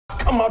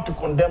come out to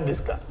condemn this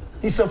guy.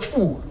 He's a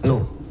fool. No.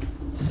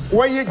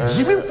 Where you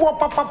Jimmy for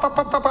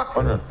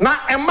papa.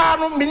 Now,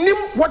 Emmanuel, minim,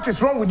 what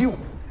is wrong with you?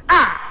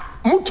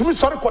 Mutumi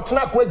sorry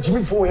Kotina where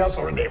Jimmy for we are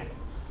sorry them.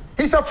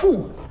 He's a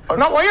fool.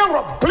 Now, why you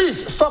rock?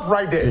 Please stop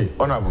right there. See,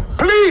 honorable.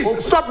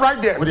 Please stop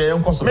right there. With the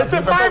young consul,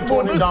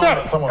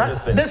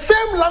 the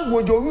same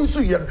language you use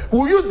here.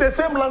 We use the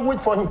same language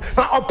for him.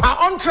 Now,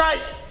 on try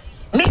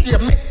media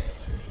me.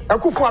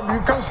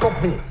 You can't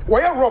stop me.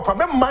 Why you rock?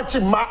 I'm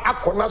matching my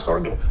akona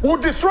sorry. We'll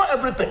destroy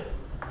everything.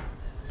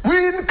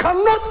 We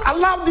cannot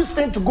allow this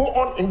thing to go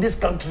on in this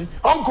country.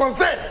 I'm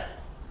concerned.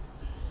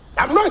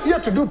 I'm not here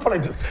to do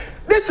politics.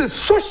 This is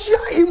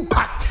social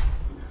impact.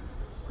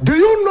 Do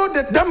you know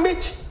the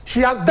damage she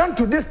has done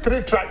to these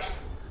 3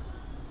 tribes?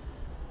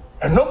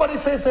 And nobody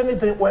says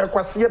anything.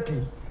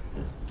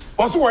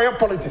 Also, why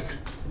politics?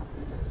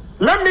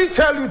 Let me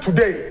tell you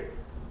today,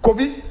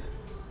 Kobi,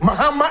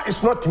 Mahama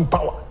is not in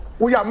power.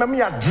 We are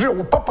many a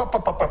drill.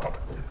 Kobi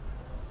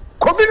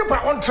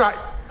no on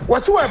try.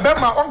 Was who I bet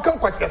my uncle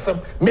question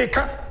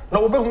maker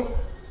no be.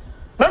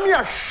 Let me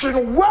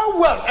ashin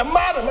well a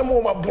man and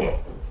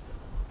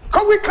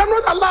because we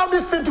cannot allow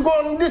this thing to go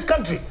on in this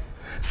country.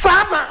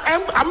 Sana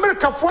and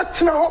America for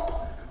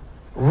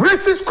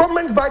racist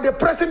comment by the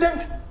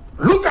president.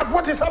 Look at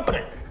what is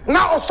happening.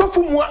 Now also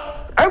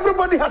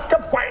everybody has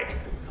kept quiet.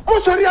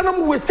 Sorry,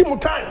 I'm wasting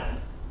time.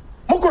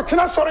 Moko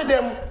tina sorry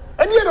them.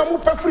 And yet I'm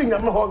preferring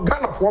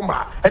Ghana for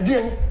ma. And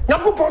then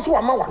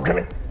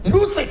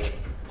use it.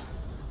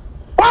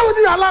 Why would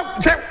you allow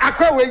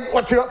Akwe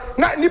what you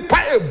not nipa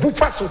a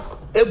bufaso?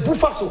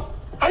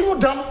 Are you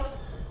dumb?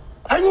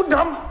 Are you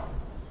dumb?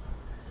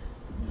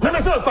 Let me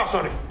say a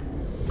sorry.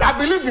 I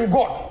believe in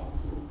God.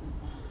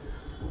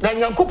 Then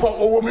Yankupon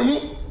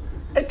Owomimu,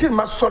 etil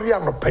must sorry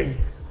I'm not pay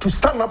to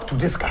stand up to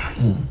this guy.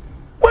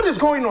 What is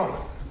going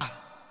on?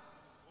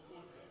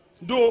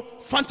 Though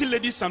fancy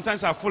ladies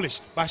sometimes are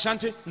foolish, but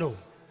Ashanti, no.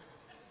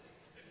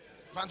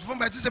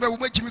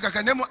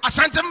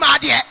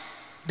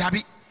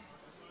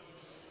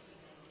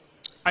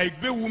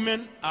 Igbe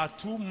women are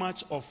too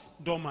much of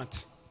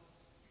dormant.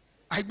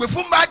 But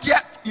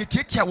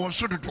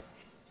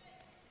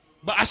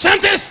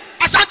Ashantis,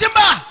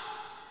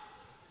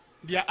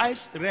 their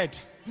eyes red,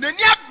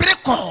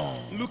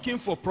 looking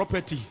for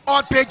property,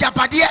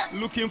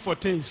 looking for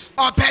things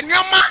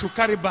to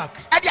carry back.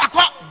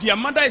 Their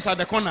mother is at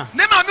the corner,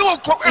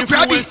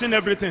 influencing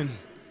everything.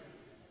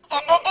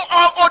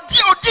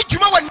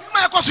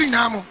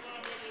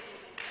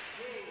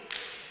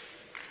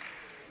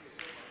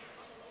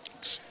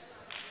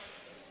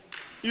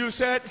 You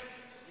said,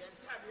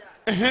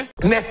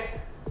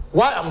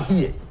 why I'm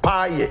here?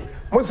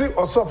 Must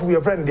also for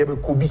your friend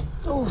Kobi.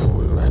 Oh,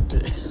 right.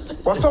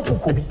 What's up for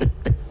Kobi?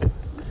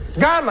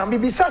 Ghana,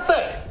 maybe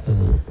say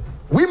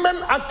women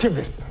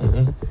activists.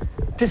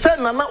 Ti say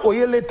Nana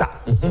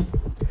Ьëät.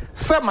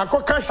 Say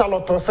Makoka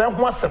Charlotte say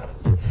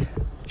Nwasem.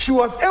 She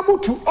was able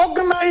to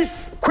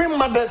organize Queen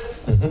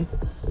Mothers,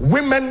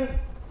 women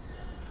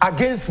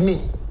against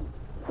me.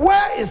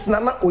 Where is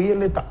Nana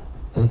Ьëät?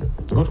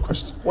 Good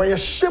question. Why a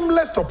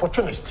shameless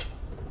opportunist?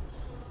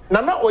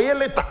 Nana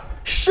Ьëät,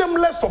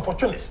 shameless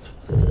opportunist.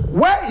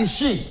 Where is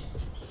she?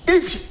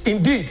 If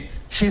indeed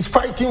she's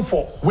fighting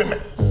for women.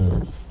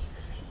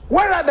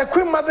 Where are the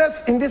Queen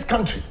Mothers in this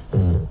country?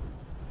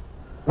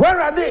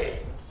 Where are they?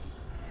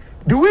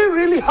 Do we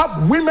really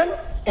have women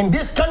in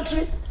this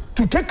country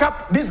to take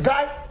up this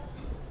guy?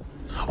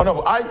 Oh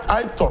no,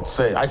 I thought,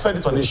 I said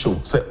it on this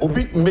show,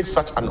 Obi makes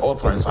such an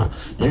utterance,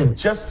 you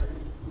just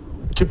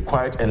keep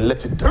quiet and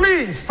let it down.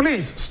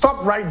 Please,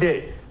 stop right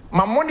there.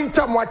 My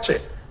monitor watch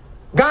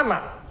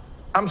Ghana,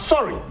 I'm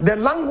sorry, the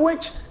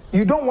language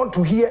you don't want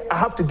to hear, I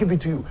have to give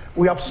it to you.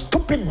 We have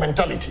stupid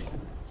mentality.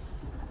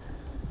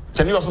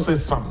 Can you also say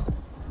some?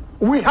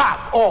 We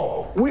have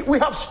all. We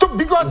have stupid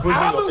because I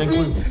haven't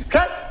seen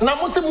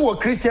Namusimu a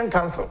Christian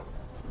council.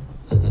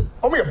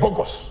 Only a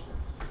bogus.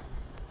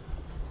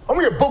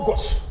 Only a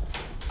bogus.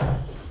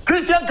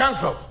 Christian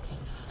council.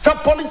 Some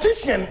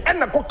politician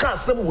and a coca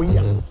some way.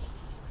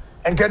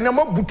 And can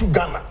never butu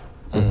Ghana.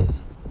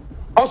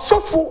 Also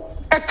for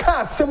a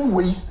car some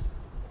way.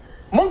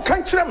 Mon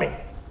country me.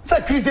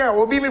 Say Christian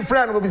will be my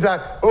friend will be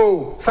like,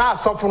 oh, sa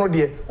suffer no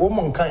dear, oh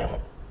mankind.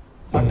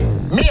 But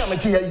me, I'm a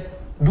TA.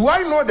 Do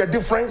I know the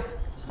difference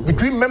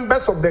between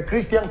members of the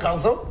Christian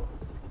Council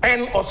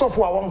and also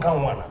for one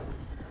one?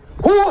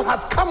 Who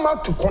has come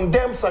out to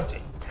condemn such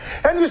a?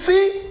 And you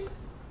see,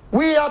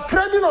 we are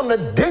treading on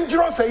a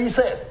dangerous, he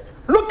said.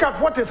 Look at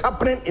what is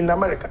happening in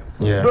America.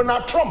 Yeah.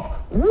 Donald Trump,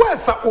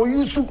 where's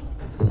Oyusu?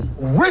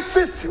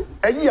 Racist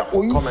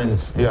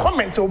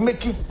comments or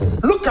making.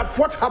 Look at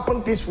what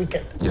happened this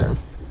weekend. Yeah.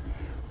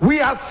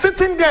 We are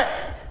sitting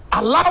there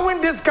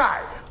allowing this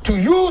guy to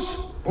use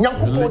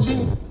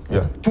Nyankopodin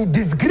to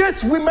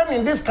disgrace women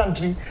in this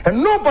country,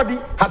 and nobody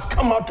has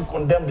come out to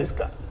condemn this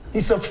guy.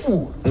 He's a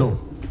fool. No.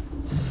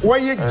 Why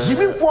you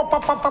Jimmy for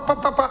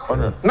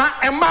papa? Now,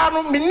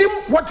 Emmanuel, minim,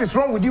 what is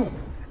wrong with you?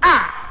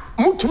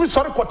 Mutumi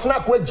sorry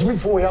Kotina where Jimmy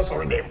for we are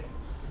sorry them.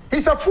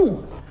 He's a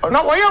fool.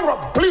 Now,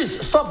 Rob,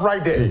 please stop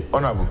right there. See,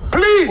 Honorable.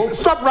 Please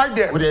stop right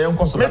there.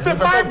 Mr.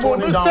 Bible,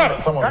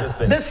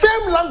 the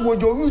same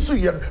language you use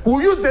here,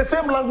 we use the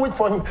same language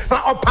for him.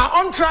 Now,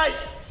 on try,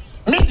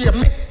 media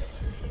me.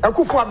 You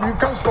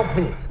can't stop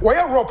me.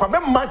 Rob,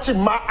 I'm matching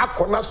my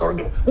akona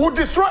sorry. We'll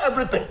destroy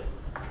everything.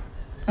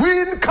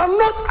 We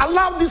cannot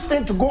allow this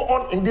thing to go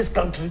on in this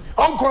country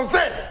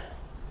unconcerned.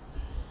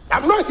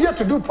 I'm not here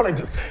to do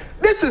politics.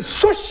 This is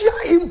social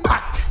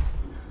impact.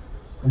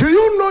 Do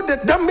you know the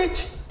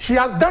damage she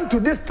has done to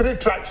these 3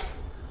 tribes?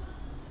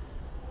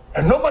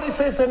 And nobody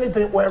says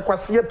anything.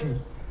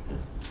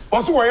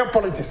 Also, why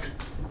politics?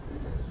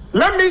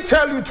 Let me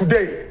tell you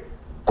today,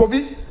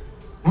 Kobi,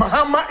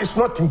 Mahama is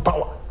not in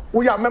power.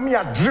 We are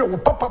drill.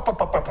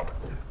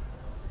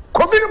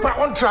 Kobi no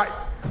pa on try.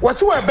 Was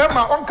who a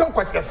bema on can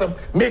question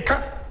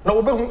maker. Na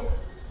obehu.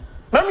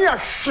 Mami a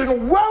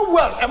shin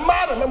well a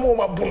man memo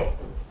mabuno.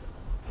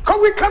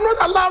 Because we cannot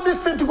allow this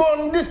thing to go on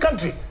in this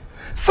country.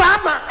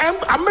 Sama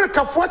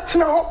America for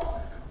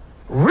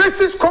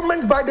racist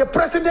comment by the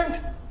president.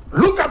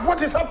 Look at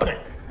what is happening.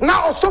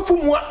 Now also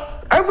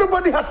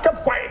everybody has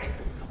kept quiet.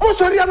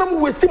 Sorry,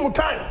 I'm wasting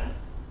time.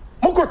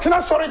 Moko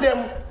tina sorry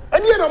them.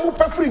 And yet I'm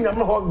preferring I'm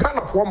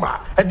Ghana for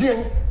ma. And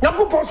then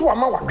Yaku Ponso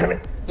Amawa Gane.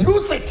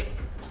 Use it.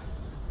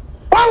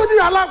 Why would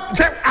you allow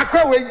them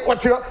Akwe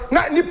what you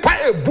not nipa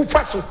a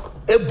bufaso?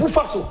 A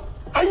bufaso.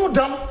 Are you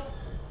dumb?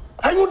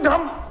 Are you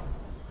dumb?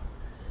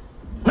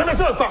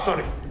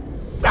 Sorry.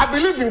 I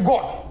believe in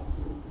God.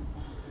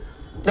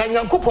 Then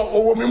Yankupon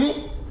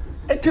Owemimu,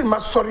 until my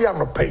sorry I'm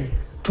not paying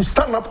to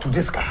stand up to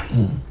this guy.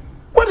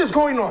 What is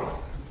going on?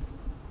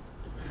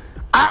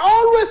 I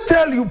always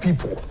tell you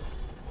people,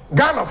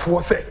 Ghana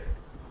for say,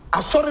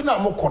 I sorry now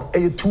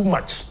I'm too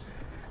much.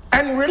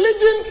 And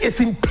religion is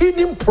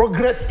impeding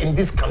progress in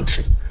this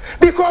country.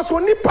 Because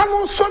when you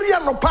panon sorry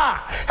I'm not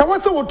pa, I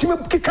was a what you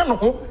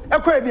kikano,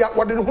 Equabia,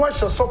 what didn't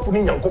wash your soap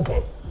in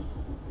Yankupon.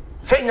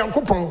 Say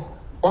Yankupon.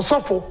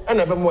 Osofo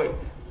ena bemwe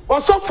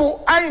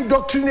osofo I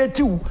indoctrinate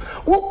you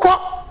wo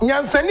ko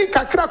nyansani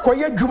kakra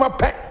koye dwuma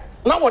pe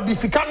na wo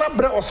disika na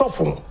bre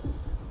osofo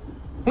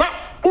na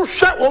wo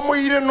hwe wo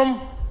moyirenom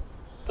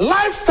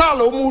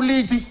lifestyle wo mu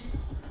lead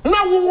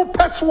na wo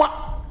peswa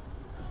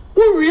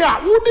wo wi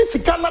a wo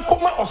disika na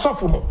koma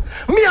osofo no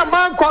me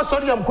aman kwa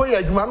sorry am koye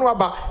adwuma no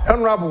aba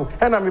honorable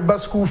ena me ba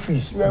school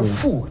fees you are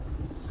fool.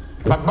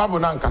 But Bible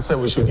now can say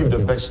we should give the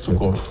best to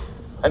God.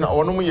 And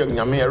ono mu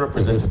nyame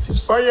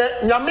representatives.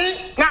 Oye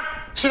nyame na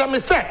chira me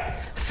say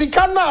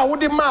sika na wo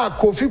de ma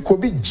Kofi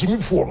Kobi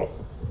jimifo no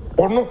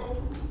ono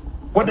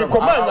what they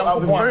command. I'll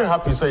be very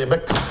happy say be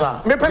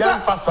kasa.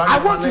 I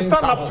want to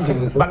stand up to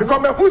him but because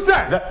me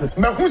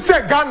who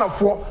say Ghana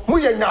for mu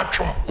ye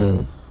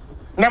nyatwom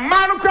na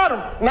ma no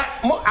kwaro na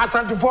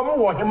asantefo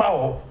mu wo hima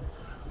wo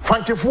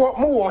fantefo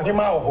mu wo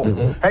hima wo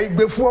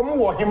aigbefuo mu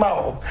wo hima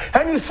wo.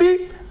 And you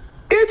see,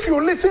 if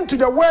you listen to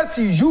the words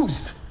he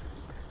used,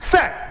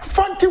 say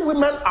 40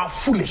 women are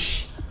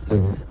foolish.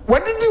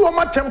 What did you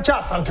want to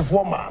tell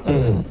Santifo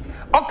man?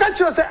 Okay,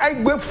 you say I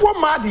before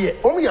Madi,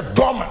 only a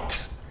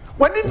dormant.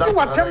 What did you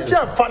want to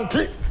tell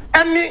Fanti?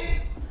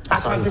 Any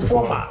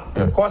Santifo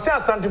man? Because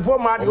Santifo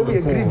man, you'll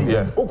be greedy.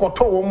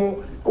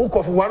 Ukotomu,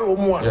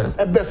 Ukofuarumu,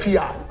 a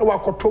Befia,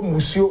 Wakoto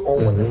Musio or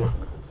one.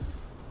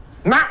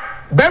 Now,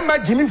 Bema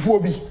Jimmy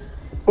Phobi.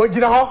 What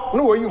did I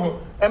know you?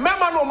 A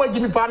member no my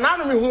Jimmy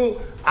Panami who.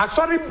 I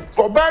sorry,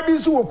 or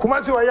babies who come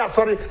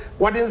sorry.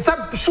 What in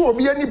some so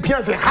be any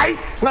piazza high,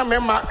 na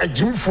mema a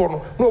Jimmy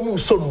Fono, no more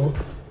son.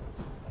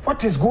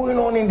 What is going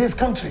on in this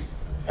country?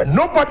 And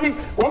nobody,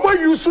 when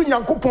you soon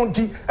Yanko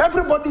Ponti,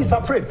 everybody is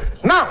afraid.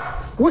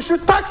 Now, we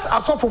should tax a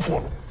soft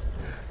phone.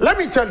 Let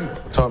me tell you.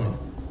 Tell me.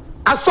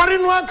 A sorry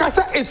no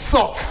casa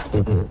itself.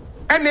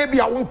 And maybe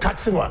I won't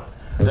tax one.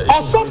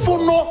 Or so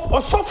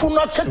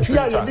catch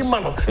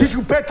you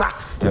should pay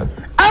tax. Yeah.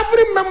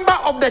 Every member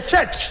of the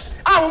church.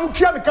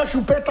 Because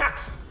you pay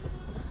tax.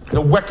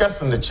 The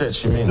workers in the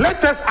church, you mean?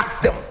 Let us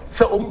ask them.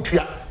 Say,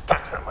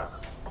 tax.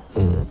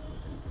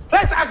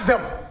 Let's ask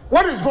them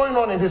what is going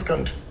on in this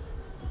country.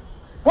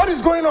 What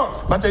is going on?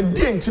 But I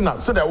didn't say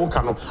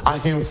that I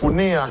him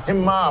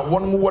him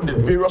one more the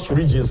various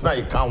regions now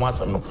you can't want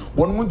some.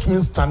 One want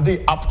to stand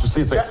up to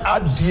say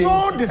I'm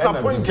so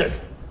disappointed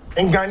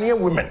in Ghanaian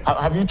women.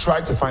 Have you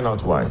tried to find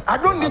out why? I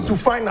don't need to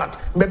find out.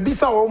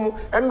 Mbisa home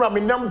and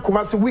Raminam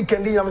Kumasi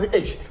weekend.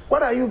 Hey,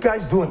 what are you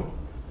guys doing?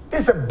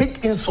 It's a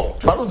big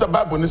insult. But what's the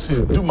Bible?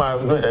 Do my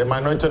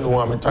anointed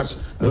one touch?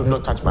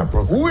 Not touch my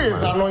prophet. Who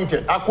is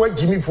anointed? Akwa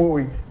Jimmy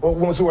Fowi or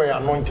Musu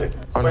anointed.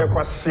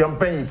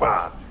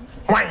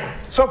 Why?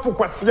 So for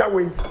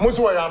Kwasiawe,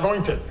 Musu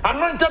anointed.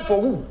 Anointed for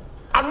who?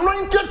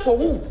 Anointed for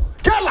who?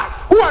 Tell us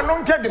who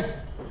anointed him.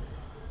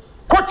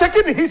 Go check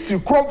in the history.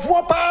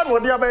 Cromfo pan or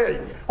the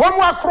other. One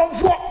more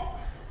cromfo.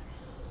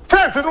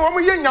 First, and one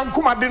more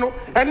Yankumadino,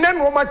 and then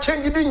one more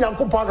change in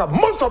Yankupaga.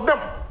 Most of them.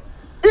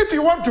 If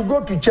you want to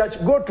go to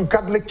church, go to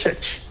Catholic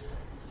church.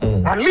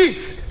 At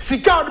least,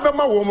 seek out the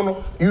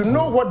woman. You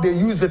know what they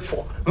use it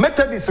for.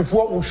 Methodist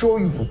for will show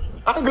you.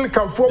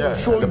 Anglican for will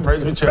show you.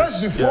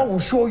 Presbyterian will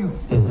show you.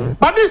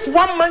 But these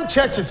one-man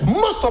churches,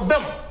 most of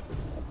them.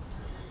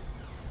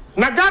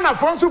 Nagana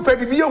Fonsu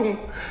Pebibiyo,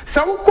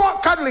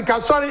 Sawuko Catholic,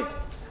 sorry,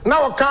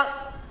 now I can't.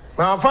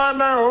 My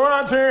Father who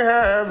art in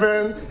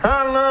heaven,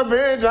 hallowed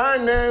be thy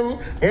name.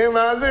 Give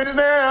us this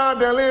day our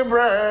daily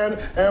bread,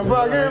 and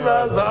forgive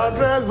us our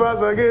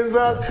trespass against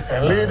us,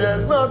 and lead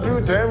us not to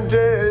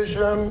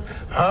temptation.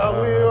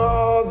 How we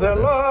all the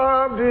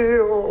love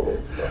you.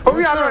 Oh,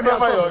 we are ready.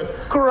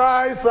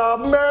 Christ have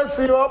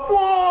mercy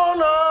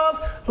upon us.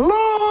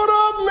 Lord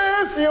have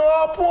mercy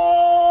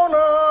upon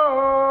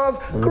us.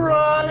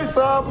 Christ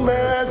have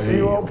mercy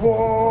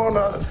upon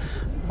us.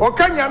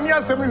 Okanyamia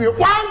asemi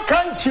one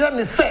kan kire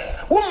ne se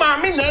wo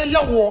maame na ye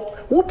wo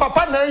wo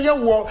papa na ye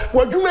wo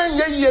wadwuma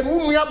ye ye no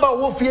nua ba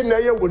wo fie na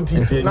ye wo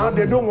nti now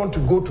they don't want to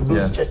go to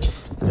those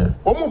churches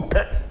omo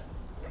pe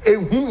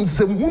ehun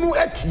zemhunu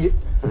atie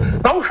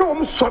na wo hwe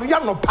omo sori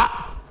anopa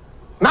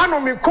na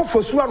no me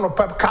kofosu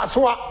anopa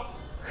kasoa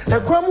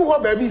ekwamu ho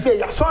ba bi se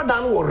ya so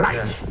dan wo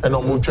right and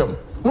omo twam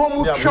no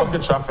omo twam the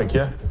traffic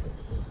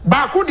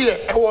Baku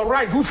de was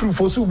right, who free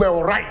for Su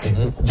were right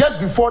just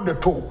before the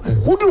toll.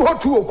 Who do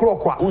hot 2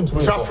 o'clock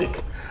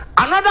traffic.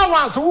 Another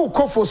one who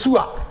call for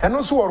Sua and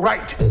also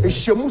right is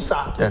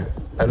Shemusa.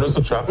 And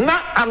also traffic.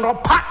 Na and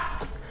opa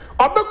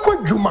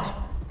Obeko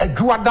Juma a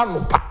Juada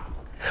Nopa.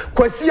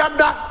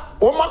 Kwesiada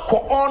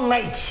Omako all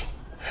night.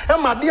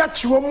 And my dear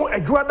Chiwomo a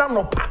Juada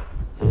Nopa.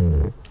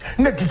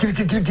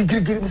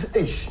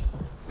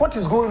 What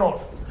is going on?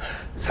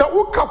 So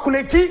who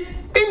calculate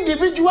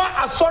individual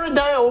sorry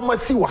die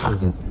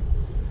Omasiwa.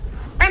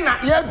 And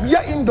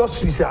yeah,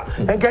 industries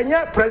and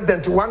Kenya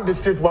president one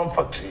district, one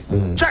factory.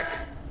 Check.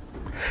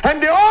 And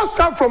they all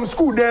start from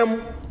school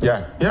them.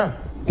 Yeah.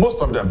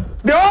 Most of them.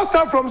 They all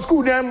start from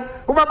school them.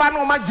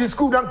 Ubabano maji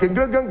school them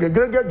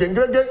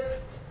gengrege.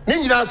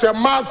 Ninja say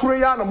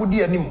makruya na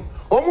mudi anim.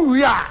 Omu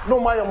we are no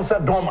my am say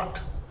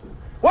dormant.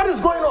 What is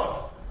going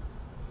on?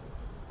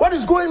 What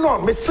is going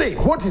on? Me say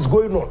what is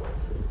going on?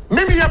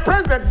 Maybe your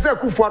president say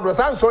Kufuor was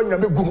answer na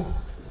megunu.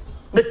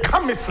 Me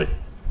come say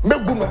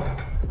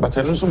megunu. But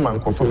I know some man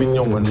for being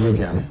young and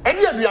Vivian.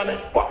 Eddie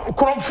Abiane,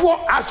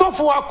 Cromfo,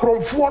 Asofo,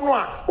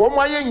 Cromfo, or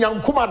my young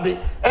Kumade,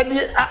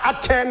 Eddie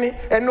Attorney,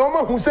 and no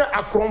man who said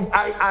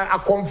a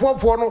conform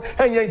for no,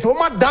 and yet to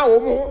my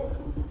down.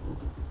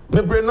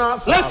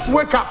 Let's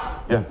wake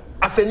up. Yeah.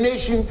 As a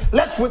nation,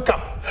 let's wake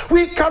up.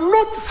 We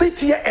cannot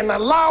sit here and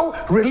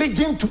allow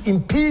religion to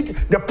impede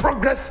the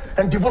progress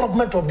and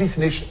development of this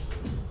nation.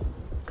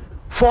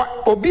 For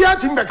Obia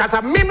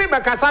Timbekasa, Mimi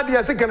Bakasa,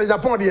 the second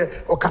Japan,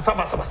 or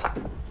Kasaba Sabasa.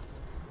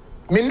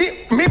 Me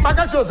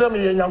Bagacho say me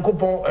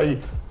Yankopon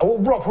I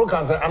brought for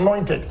cancer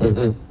anointed.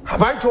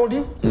 Have I told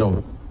you?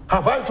 No.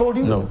 Have I told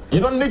you? No. You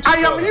don't need to. I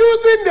am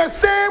using the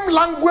same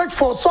language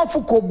for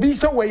Sofuko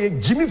Bisa where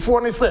Jimmy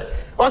Fone say.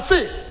 Or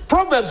say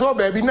Proverbs or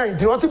baby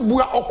 90 or say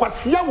Bua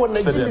Okwasia when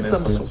they Jimmy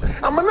Samson.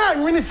 I'm not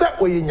really say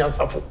where you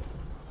Yansafo.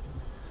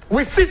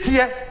 We sit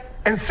here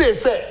and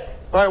say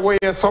where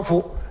you suffer,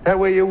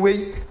 where you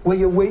wait.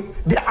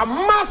 They are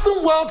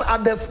amassing wealth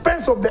at the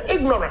expense of the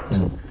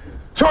ignorant.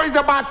 So it's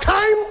about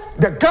time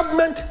the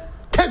government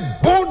take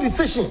bold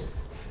decision.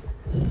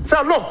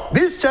 So look,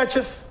 these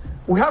churches,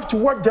 we have to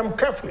work them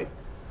carefully.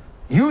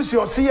 Use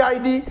your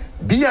CID,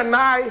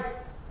 BNI,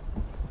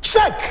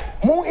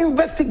 check, more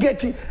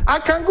investigating. I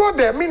can go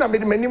there. Me na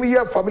many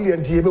year family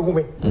and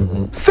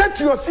set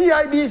your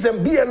CIDs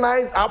and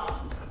BNIs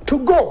up to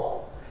go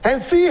and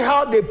see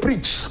how they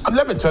preach. And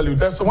let me tell you,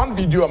 there's one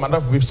video Amanda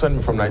we've sent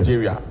me from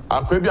Nigeria.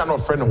 I could be an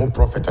old friend who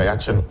Prophet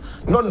Ayachino.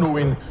 Not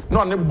knowing, no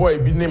any boy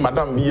be named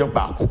Madame Bia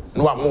Baku,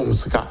 no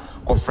Musika,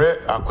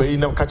 Kofre, Akwe,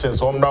 no catching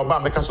some now,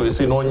 but make us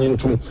say no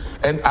into.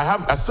 And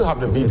I still have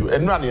the video.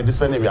 And run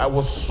this enemy. I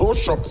was so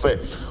shocked, say,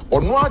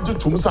 or no, I do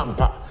to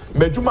Musampa.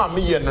 Mejuma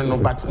me no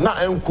but na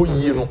enko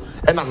yi no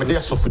e na me de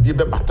asofodi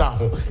be bata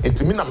ho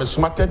entimi na me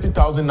suma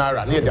 30,000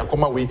 naira na e de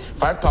akoma we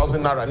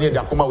 5,000 naira na e de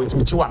akoma we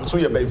entimi chiwa so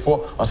ye before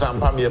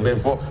osampa me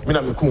before me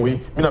na me kun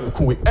we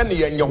ene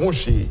ye nye ho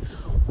hwe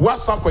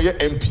whatsapp ye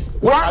MP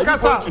what are you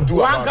going to do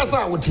about it? Kasa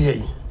woti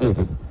yi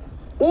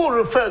who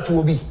refer to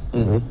Obi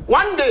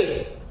one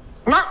day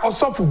na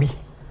osofu bi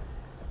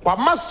wa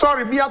ma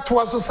story bi ato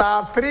aso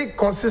sa 3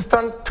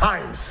 consistent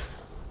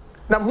times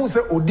na hu se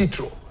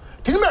oditro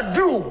tinima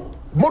drew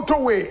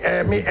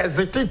motorway me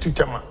hesitate to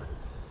tema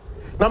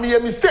na me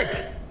mistake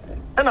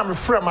and I'm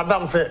afraid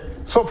madam say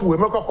so we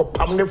make a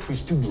permanent free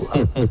studio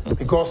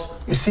because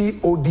you see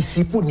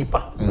ODC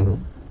nipa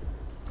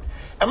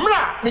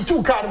emra me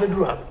two car be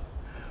duru ha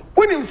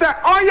when him say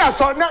oh yeah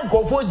so na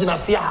go for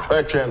ginase ha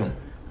twa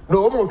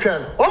no omo twa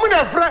no omo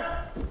na frɛ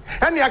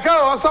and ya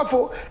ka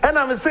osofo and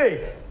I'm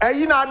say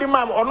you na ade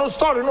mam ono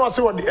story no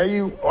say what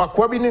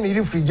akwa bi ni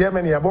refree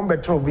Germany ya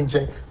bombe tro bi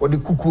nchen what the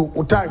kukuo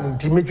o time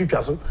nti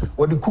metwitwa so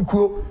what the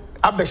kukuo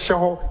abehye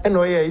ho and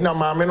oye na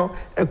maame no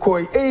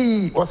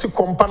ekoi wasi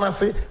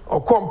kompanase o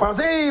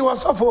kompanase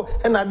wasofo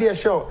and ade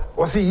ehye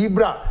wasi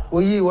yibra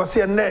oyi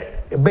wasi ene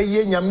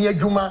ebeye nyame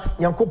adwuma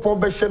nyankopon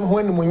behye no ho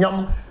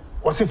animunyam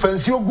Wasi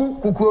fancy ogu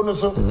kukuo no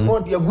so o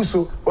de agu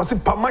so wasi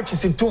pamachi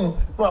situm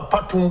no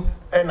apatum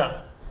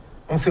ena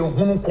nse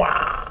hunu kwa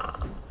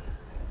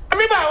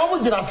ami ba wo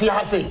gina se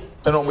ha sei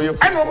and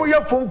omo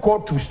ye phone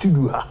call to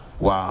studio ha.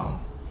 Wow.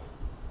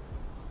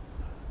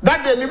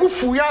 That day me bu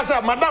fu ya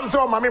say madam say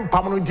o ma me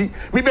mpam no nti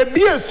me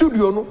be a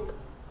studio no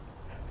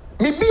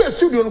me be a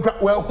studio no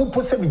wa hu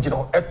po se me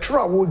gina e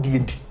tro a wo die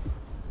nti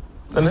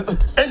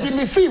and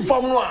me see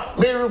from no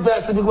me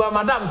reverse because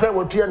madam say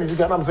what you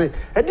sika na say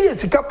e dey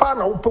sika pa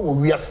na wo pe wo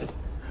wiase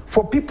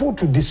for people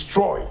to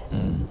destroy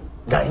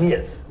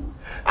Ghanaians.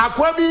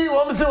 Akwa bi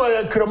wo say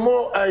we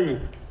kremo ai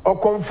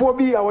okonfo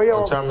bi a we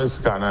o chame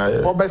sika na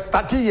o be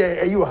start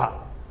ye ayi ha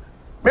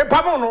me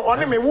pamo no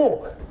one me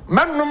wo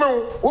manno me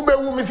wo be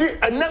wu me see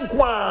enanko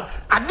a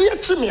ade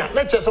achimia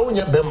na chese wo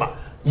nya bema.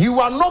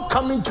 You are not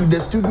coming to the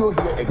studio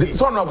here again.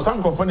 So now,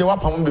 some confirm what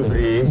Pam be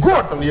bring.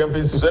 Good. Some the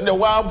emphasis and the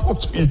wild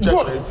you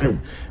check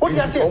film.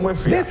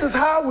 This is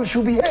how we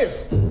should behave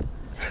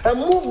and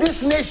move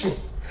this nation.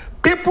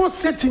 People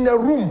sit in a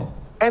room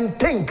and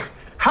think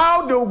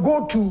how they'll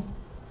go to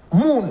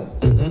moon.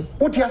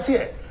 What you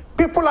say?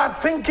 People are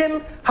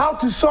thinking how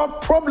to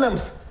solve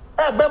problems.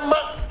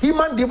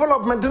 Human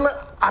development and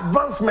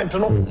advancement.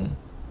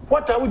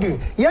 What are we doing?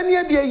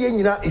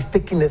 Yani is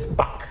taking us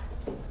back.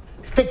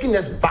 It's taking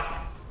us back.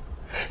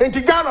 In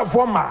Ghana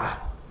former,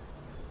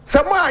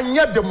 someone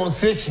had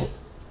demonstration.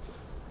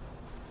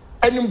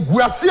 And in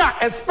Guasia,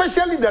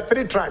 especially the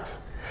 3 tribes.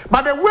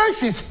 But the way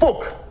she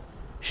spoke,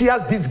 she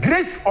has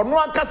disgraced or no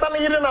kasana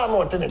yirena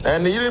not in it.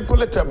 And you didn't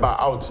pull it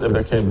out of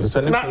the cable.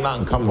 Send it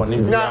to come on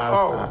in.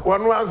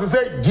 One was to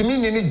say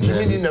Jimmy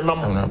in the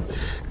number.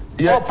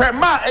 Yeah,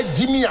 Pema a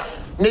Jimmy.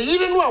 Ne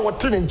yirenu a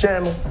wotin in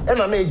channel and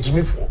an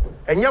Jimmy for.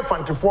 And your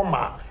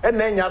Fantiforma and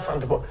then your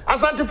Santiforma. As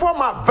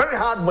Santiforma, very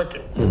hard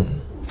working.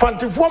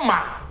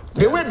 Fantiforma,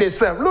 the way they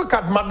serve. Look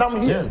at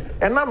Madame here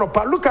and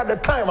Nanopa. Look at the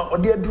time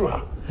of the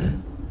Adruha.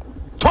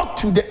 Talk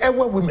to the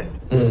Ewa women,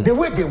 the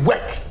way they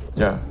work.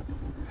 Yeah.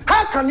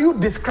 How can you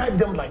describe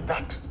them like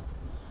that?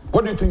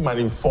 What do you think might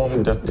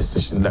inform that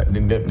decision, like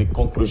the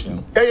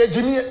conclusion?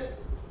 Jimmy.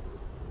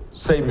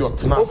 Say your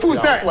tenacity.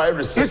 That's why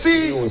research.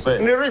 You see,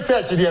 the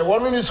research there,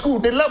 one in school,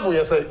 the level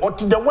you say, or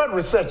to the word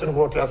research and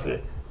what you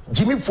say.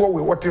 Jimmy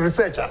Fowe, what the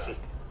research I say.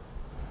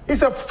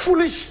 He's a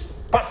foolish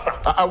pastor.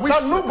 I wish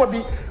that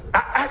nobody.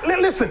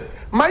 Listen,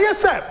 Maya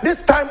said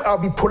this time I'll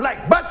be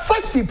polite, but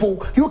such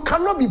people you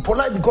cannot be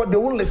polite because they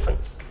won't listen.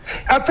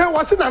 I tell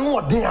what's in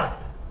another dinner.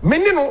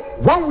 Many know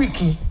 1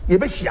 week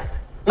yebeshia.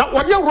 Now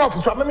what you're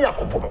rough so me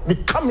akopo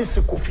become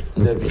Mr. Kofi.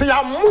 Say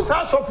I must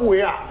have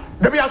software.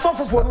 There be a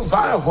software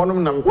for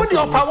what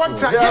your power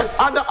track. Yes,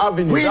 other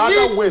avenues, we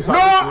other ways. No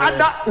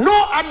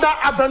other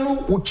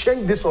avenue will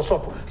change this or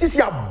so. This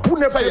is a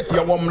bune for your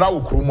womra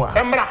ukruma.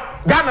 Emra,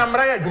 Ghana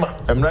Mraya Juma.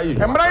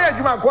 Emraya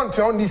Juma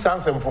continue on this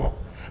answer for.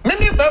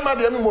 Many Bema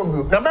de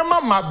Mongu, na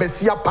Bema ma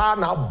besia pa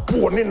na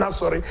boni na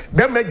sorry.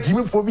 Bema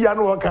Jimmy Phobia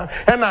no waka.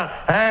 Ena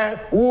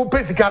who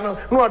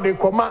pesicano no de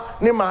coma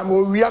ni ma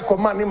we are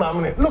coma ni ma.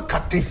 Look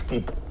at these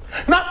people.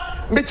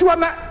 Now,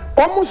 Metuana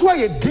almost why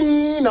a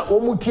dean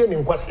or Mutian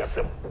in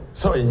Quasiasem.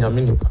 So in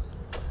Yaminipa.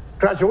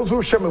 Crash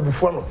also shame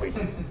before no way.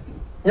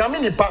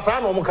 Yamini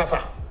Pasano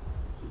Mukasa.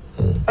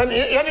 And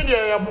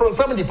Yanidi bro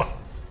 70.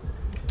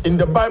 In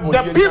the Bible,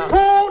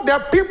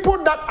 the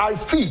people that I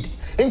feed,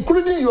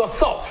 including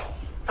yourself,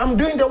 I'm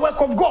doing the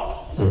work of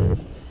God.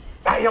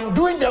 I am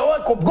doing the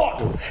work of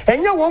God.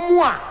 And you want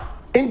more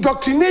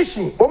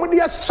indoctrination,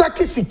 omodia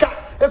strategic,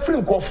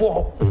 everything go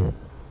for.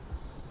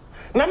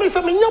 Now,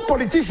 Mr. Minyo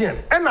politician,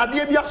 and I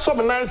did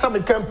some nice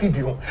American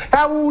people.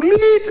 I will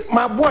lead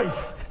my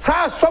boys. So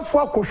I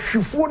suffer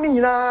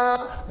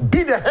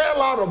beat the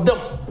hell out of them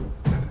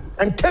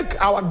and take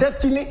our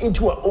destiny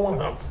into our own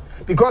hands.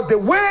 Because the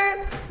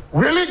way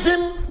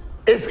religion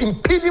is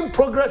impeding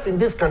progress in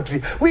this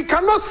country, we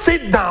cannot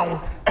sit down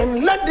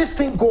and let this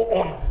thing go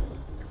on.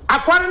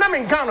 Akwarina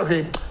menkano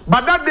he,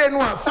 but that day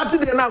no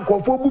Saturday na ko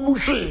fo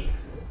bubushi.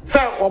 Say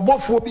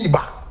obofo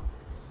biba.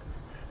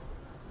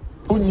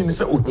 Onyini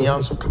say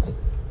ohia so ka.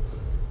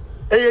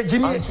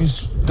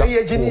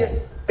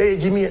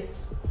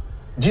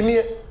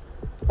 Jimmy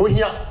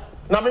ohia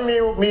na me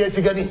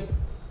esigani.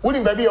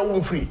 Woni ba bia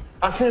wo free.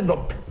 Asin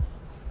dop.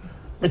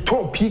 Me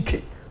ton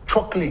PK,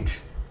 chocolate,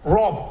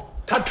 rob,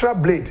 Tatra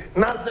blade,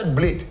 Nazet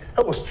blade.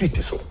 That was street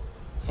so.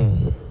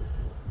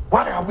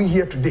 Why are we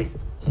here today?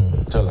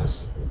 Tell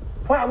us.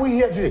 Why are we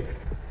here today?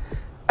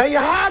 And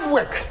your hard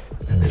work.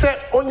 Say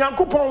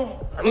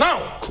Onyankopon.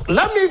 Now,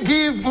 let me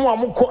give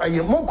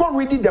Moko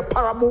reading the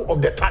parable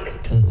of the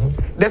talent.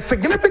 The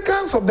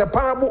significance of the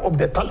parable of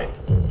the talent.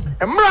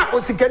 Emra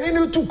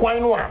osikanini tu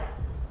kwainwa.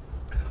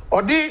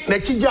 Odi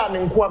nechija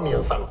nenkwa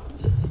miensa.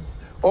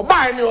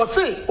 Oba ni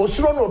osi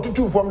osuro no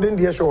tutu from den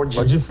die shoji.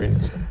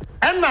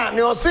 Ena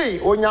ni osi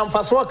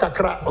onyamfaso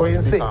kakra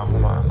oyense.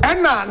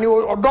 Ena ni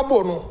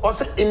odobo no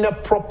osi in a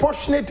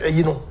proportionate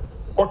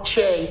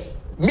oche,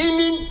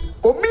 meaning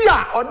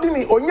obia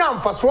odini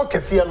onyamfaso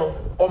kese no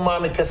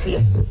omane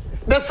kese.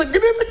 The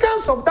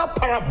significance of that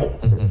parable.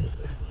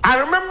 I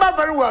remember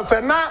very well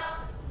say na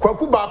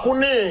kwaku ba ko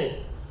ne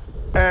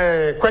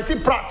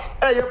Kwesi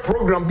Pratt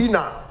program bi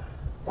na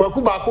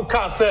kwaku ba ko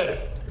ka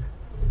say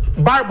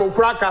Bible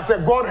cracker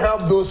say God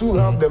help those who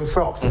help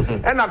themselves.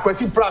 And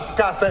Kwesi Pratt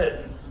ka say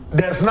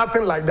there's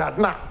nothing like that.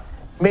 Now,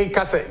 make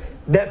us say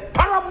the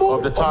parable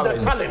of the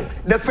talent,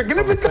 the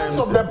significance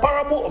of the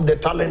parable of the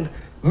talent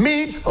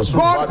means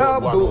God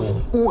help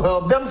those who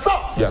help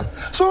themselves. Yeah.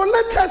 So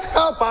let us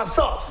help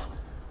ourselves.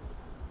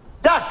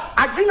 That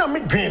I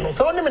didn't green.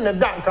 So I'm in the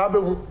dark.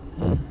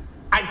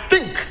 I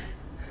think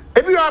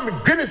if you are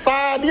green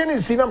side, you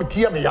see me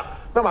tear me up.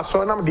 Now my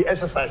son, I'm the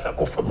exercise I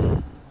go for.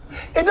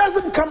 It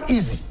doesn't come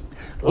easy.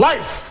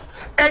 Life,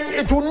 and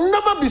it will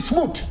never be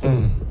smooth.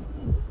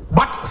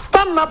 But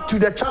stand up to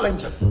the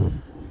challenges,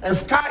 and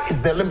sky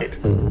is the limit.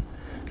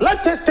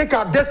 Let us take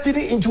our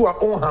destiny into our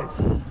own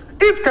hands.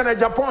 If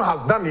Agyapong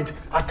has done it,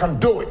 I can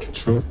do it.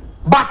 True.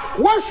 But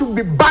one should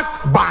be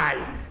backed by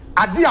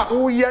Adia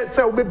Uye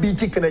say we be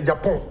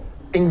Agyapong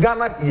in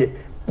Ghana here.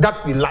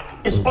 That we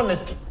lack is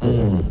honesty.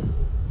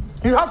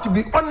 You have to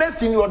be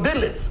honest in your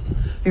dealings.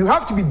 You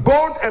have to be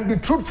bold and be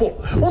truthful.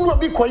 One will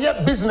be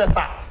quiet business.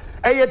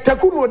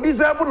 Takuno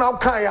deserve now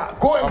kaya.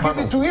 Go and give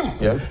it to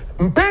him.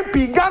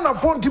 Mpempi Ghana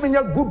phone to me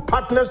good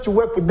partners to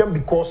work with them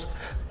because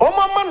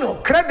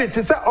Omamano credit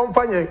is on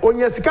fire.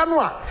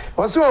 Onyesikanwa.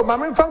 Also,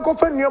 Mammy Franco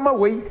Fenoma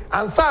way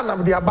and son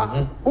of the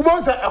Abba. Who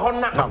was a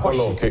Hona.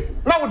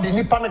 Now the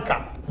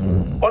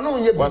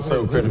Nipanica. What's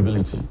your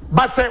credibility?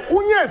 But say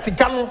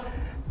Unyesikano.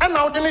 And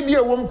now the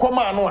idea won't come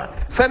on.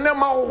 Send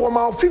them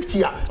out 50.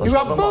 You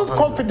have built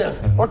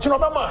confidence. What you know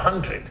about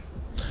 100.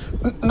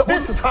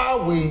 This is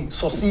how we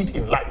succeed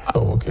in life.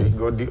 Oh, okay.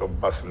 God of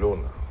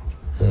Barcelona.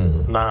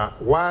 Now,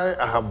 why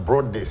I have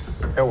brought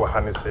this,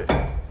 Ohene say,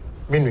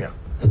 Emmanuel,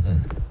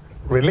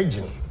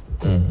 religion,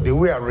 the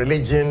way our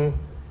religion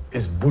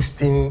is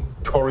boosting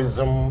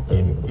tourism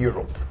in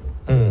Europe.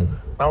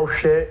 Now,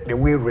 share the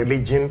way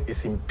religion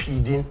is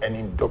impeding and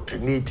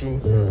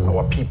indoctrinating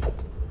our people.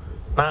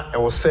 Now, I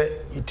will say,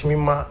 it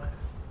means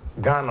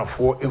Ghana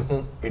for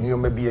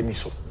maybe any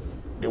so.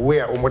 The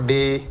way I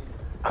day,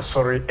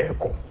 sorry,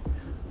 echo.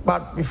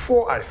 But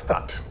before I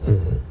start,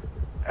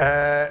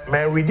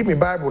 may read my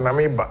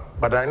Bible,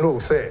 but I know,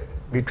 say,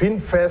 between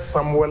 1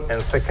 Samuel and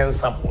 2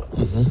 Samuel,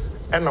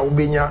 and I will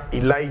be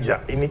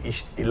Elijah in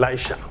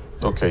Elisha.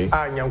 Okay.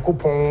 And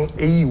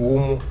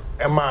Yankupon,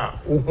 Emma,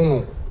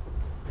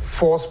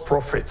 false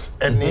prophets,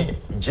 and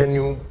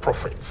genuine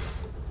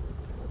prophets.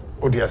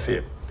 What do you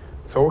say?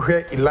 So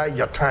here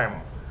Elijah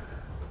time,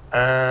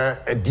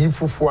 a deep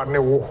for ne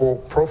wo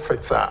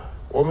prophets are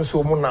almost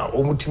omuna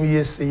omutimi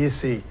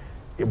yesi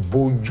a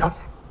boja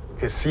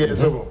kesi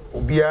so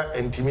obia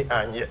entimi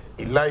anye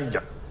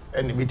Elijah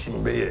and the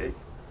meeting be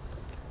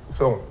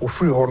so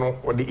free hono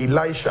or the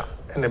Elisha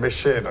and the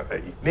share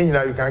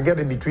now you can get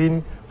it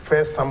between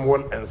 1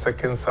 Samuel and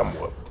 2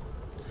 Samuel.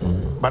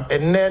 But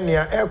and then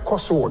near air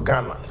koso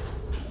Ghana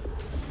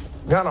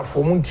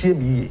for muntie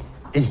bi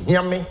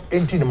ehiame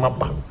enti ne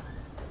maba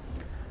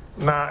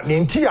na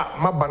nentia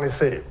maba ne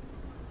say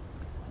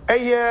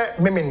eye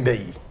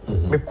memendai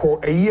me ko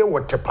eye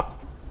wotepa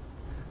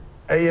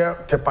eye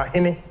tepa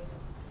hene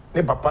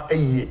ne papa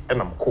eye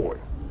enam ko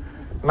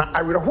na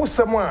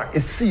awerehosem a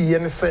esi ye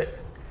ne say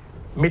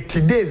me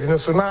today's ne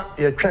so na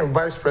ye twen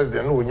vice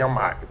president no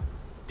onyama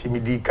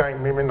timidi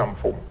kan me nam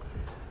fom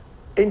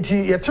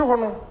enti ye te ho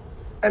no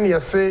ene ye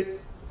say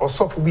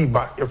osofo bi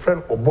ba ye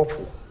friend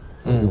obofo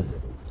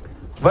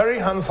very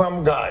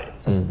handsome guy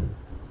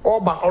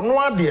Oba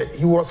onwade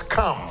he was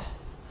calm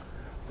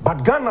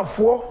but Ghana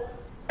for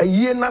a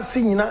year na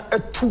sinyina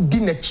etu di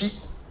nachi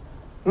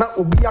na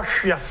obi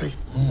ahwease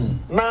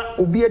na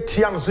obi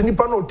atia no so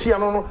nipa na otia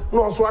no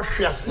no so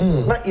ahwease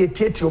na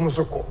etietie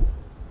omsoko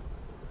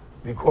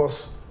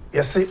because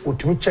you say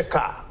otumi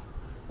cheka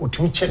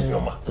otumi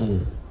chenyoma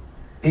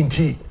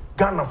enti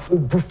Ghana for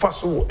bufa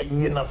so a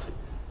year na se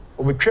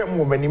obetwa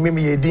mu mani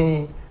meme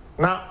yedin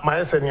na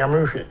mayese ne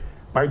amehwe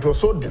but it was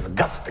so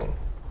disgusting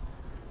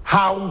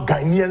how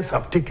Ghanaians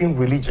have taken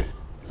religion.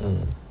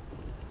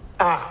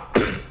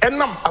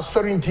 Enam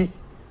asorinti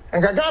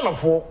and Ghana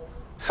for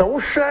so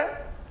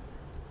share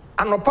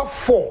anopa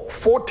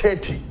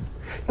 4:30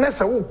 na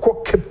sa wo ko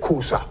Cape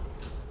Coast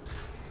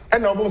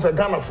and almost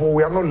Ghana for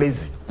we are not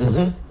lazy.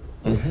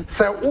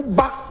 So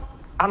uba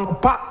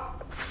anopa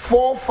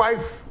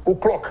 4-5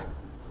 o'clock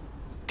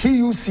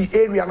TUC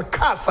area and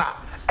Casa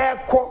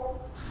Eko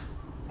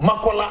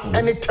Makola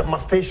any tema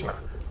station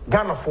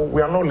Ghana for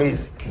we are not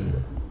lazy.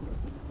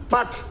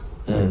 But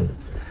me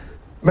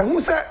who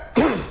say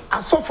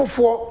asofo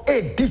for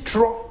a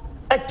ditro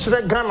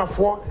extra Ghana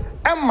for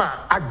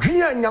Emma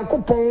adwia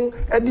Nyankopon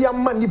e de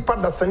ama nipa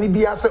dasani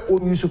bia se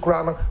onyusu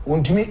kra na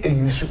ontimi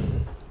eyusu.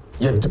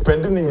 Yeah,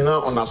 depending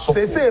on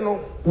asofo. Say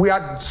no, we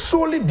are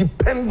solely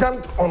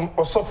dependent on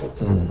osofo.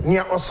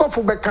 Nia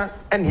osofo beka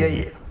and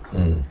ye.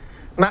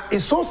 Now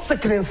it's so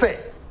sickening say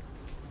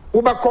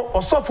ubako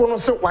osofo no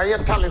say why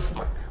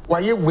talisman,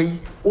 why we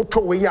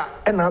auto we ya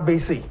and I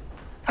say,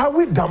 are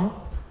we dumb?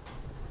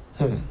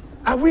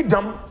 Are we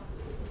dumb?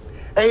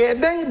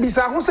 then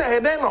bisa who say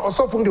then or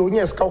something the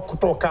onye ska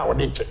talk out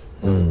de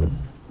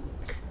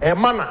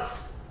manna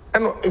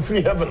and if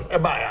we heaven e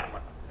ba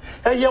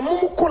ya ye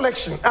mum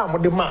collection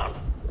am the man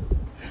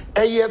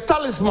ye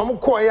talisman mo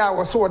ko ya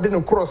wo so de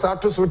no cross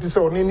ato so ti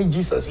say oni ni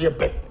Jesus ye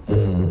pe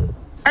and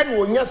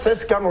wonya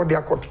seska no de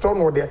akoto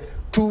no de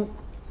to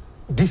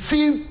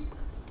deceive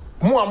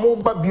mo amo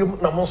ba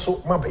biom na mo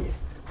so mabaye.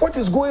 What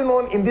is going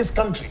on in this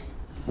country?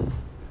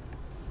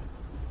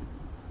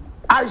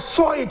 I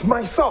saw it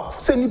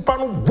myself. Say nipa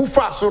no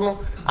bufa so no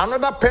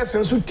another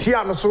person so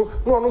tia no so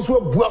no so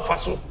buafa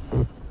so.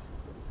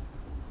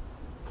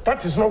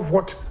 That is not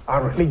what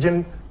our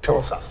religion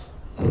tells us.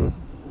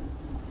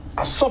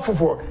 I suffer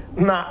for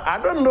now. I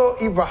don't know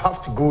if I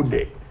have to go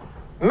there.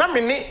 Na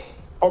mini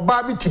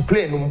obabi ti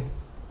plane no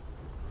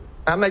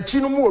and I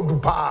chinu mu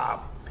odupa.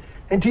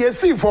 Enti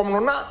esi from no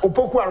na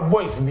opoku our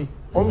boys bi.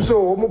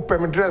 So omo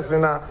permitress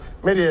na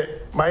me de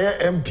my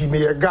MP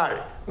me a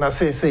guy na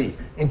say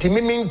enti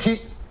miminti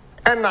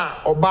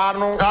ena oba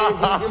no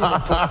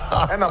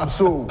and I'm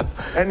so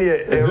any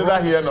is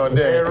that here no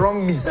there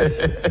wrong meat.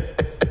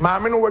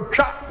 Maame no we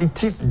twa the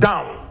teeth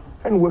down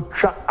and we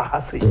twa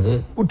ahase.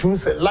 Utum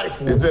say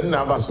life is it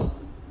na baso.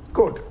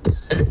 Good.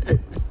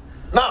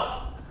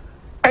 Now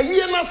a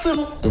year na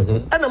sem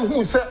and I'm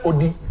who say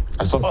odi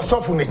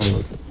osofu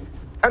nechi.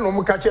 And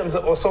omo ka chem say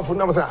osofu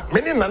na say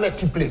meni na na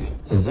ti plane.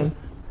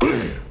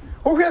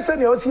 Who hear say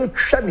na o see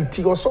twa ni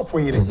ti osofu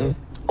yire.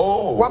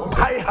 Oh, what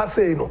pie has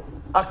say no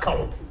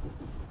account.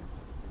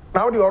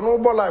 Now the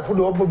honorable life for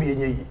the obo bi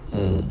enye yi.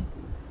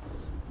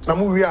 Na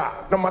mu wi a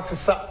na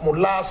masesa mo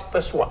last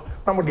person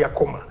na mo de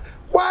akoma.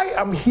 Why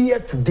I'm here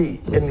today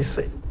and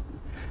say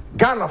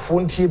Ghana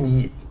fontie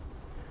me.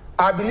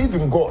 I believe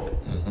in God.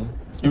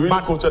 You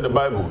really quoted the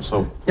Bible,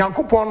 so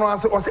Yankopon no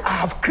say I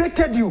have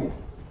created you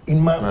in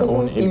my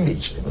own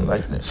image and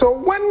likeness. So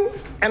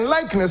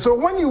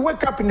when you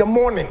wake up in the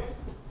morning,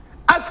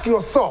 ask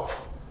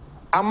yourself,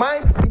 am I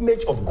the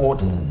image of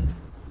God?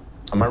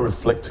 Am I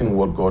reflecting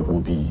what God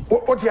will be?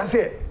 What you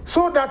say?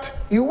 So that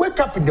you wake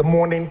up in the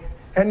morning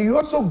and you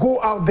also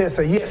go out there and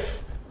say,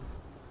 yes,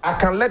 I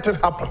can let it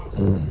happen.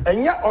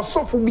 And yet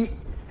also for me,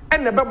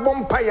 and never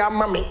bompire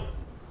mammy,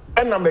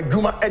 and I'm a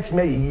juma et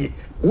me.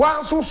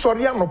 One so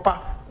sorry, anopa.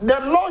 The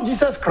Lord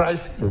Jesus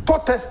Christ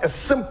taught us a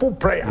simple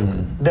prayer.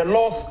 The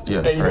Lord's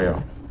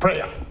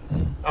prayer.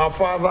 Our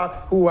Father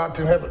who art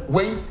in heaven.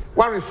 Wait,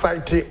 one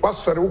recite it, what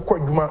sorry, you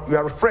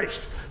are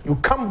refreshed. You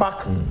come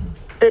back.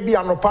 Ebi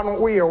anopano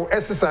we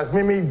exercise.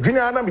 Me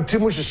dwina na me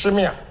trimu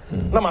hyehyemia.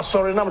 Na ma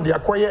sorry na me de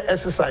akoye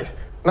exercise.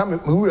 Na me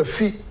we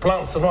fi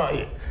plans no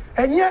aye.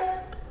 Enye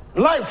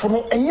life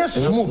no enye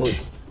smooth.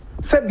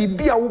 Se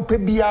bibia wo pe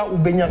bia wo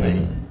benya na.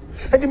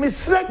 Edi me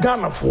sre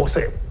Ghana for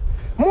say.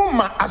 Mo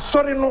ma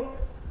asori no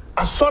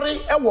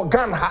asori e wo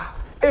Ghana ha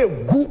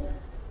egu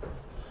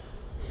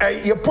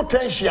your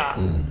potential.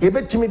 You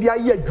betimi de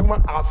aye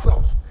adwuma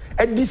ourselves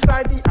and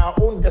deciding our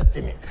own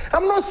destiny.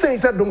 I'm not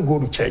saying that don't go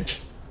to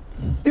church.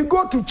 You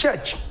go to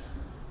church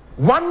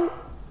 1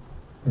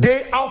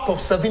 day out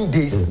of 7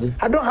 days.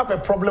 I don't have a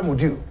problem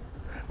with you.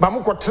 But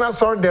I'm going to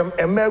transfer them.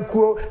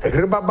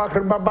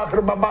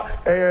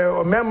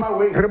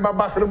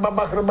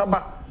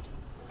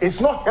 It's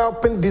not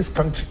helping this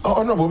country.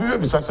 Oh no, but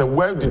we say,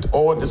 where did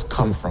all this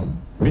come from?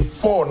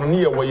 Before,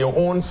 near were your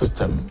own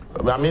system.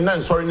 I mean,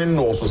 I'm sorry,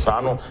 no,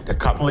 Susano, the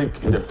Catholic,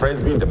 the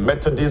Presby, the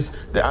Methodist,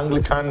 the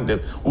Anglican, the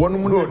one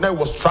that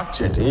was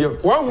structured. You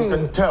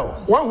can tell.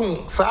 One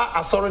who saw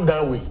a sorry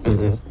that way.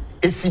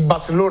 It's in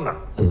Barcelona.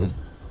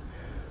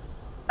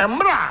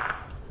 Amra,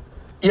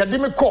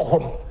 Yadime call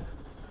home.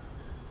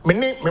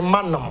 Me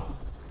manam.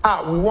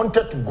 We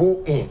wanted to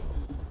go in.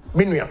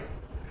 Minuya.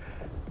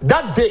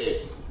 That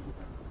day.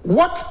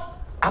 What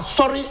a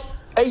sorry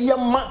a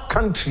yama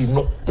country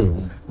no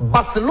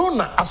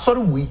Barcelona a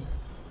sorry we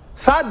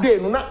Saturday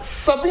no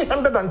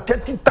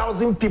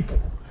 730,000 people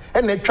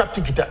and they try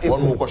ticket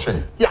one more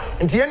question. Yeah,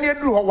 and the end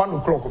do 1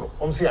 o'clock no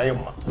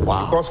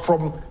wow. Because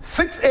from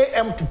 6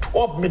 a.m. to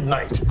 12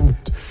 midnight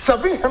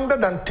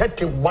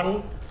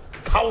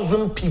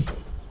 731,000 people.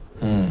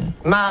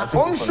 Now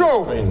on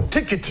show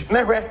ticket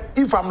never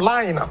if I'm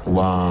lying up.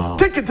 Wow.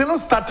 Ticket no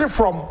started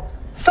from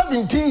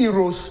 17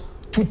 euros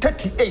to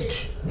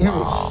 38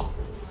 euros.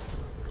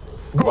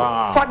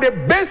 Wow. For the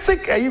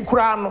basic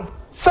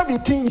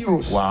 17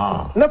 euros.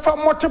 Wow. Never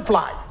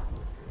multiply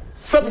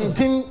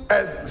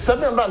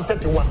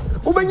 731.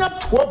 Ubenya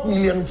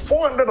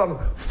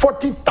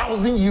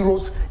 12,440,000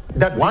 euros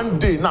that one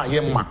day now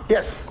yema.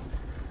 Yes.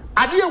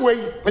 Adia way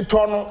me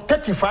turn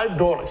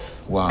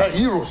 $35. Wow.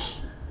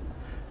 Euros.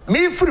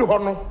 Me free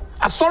hono.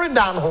 Sorry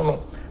down hono.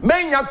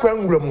 Menya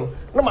kwangrum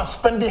no ma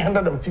spending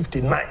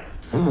 159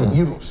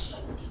 euros.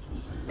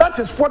 That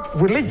is what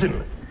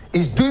religion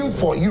is doing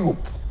for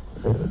Europe.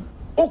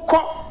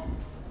 Oko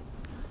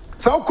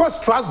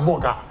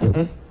Strasbourg.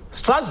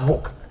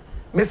 Strasbourg.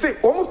 Me say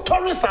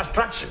tourist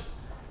attraction.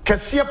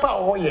 Kesiepa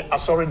oye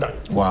asori dan.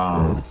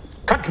 Wow.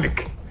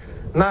 Catholic.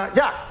 Na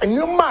yeah, and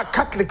you ma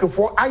Catholic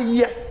for a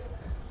year.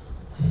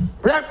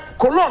 Right?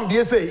 Cologne,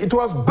 they say, it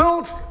was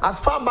built as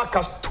far back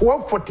as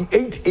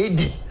 1248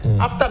 AD,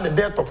 after the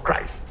death of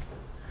Christ.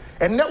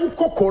 And now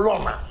uko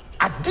Cologne,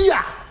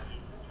 adia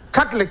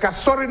Catholic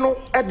sorry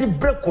no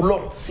Edinburgh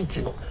Cologne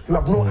city no. You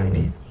have no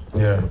idea.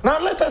 Yeah. Now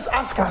let us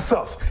ask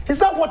ourselves: is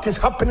that what is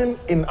happening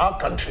in our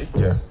country?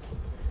 Yeah.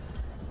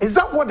 Is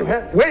that what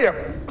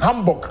where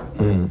Hamburg?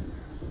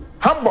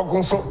 Hamburg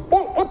also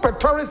open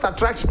tourist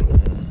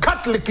attraction.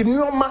 Catholic in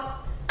Nyoma,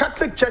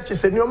 Catholic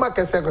churches in Nyoma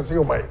kese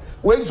omai.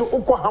 Where is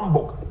uko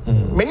Hamburg?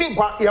 Meaning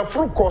kwa ya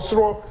fru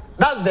kosro.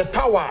 That's the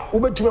tower.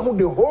 Ubetume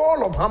the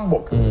whole of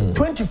Hamburg.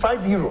 25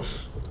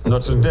 euros.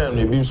 Notre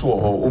Dame,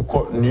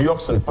 New York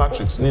St.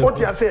 Patrick's. What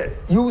you say?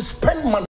 You spend money.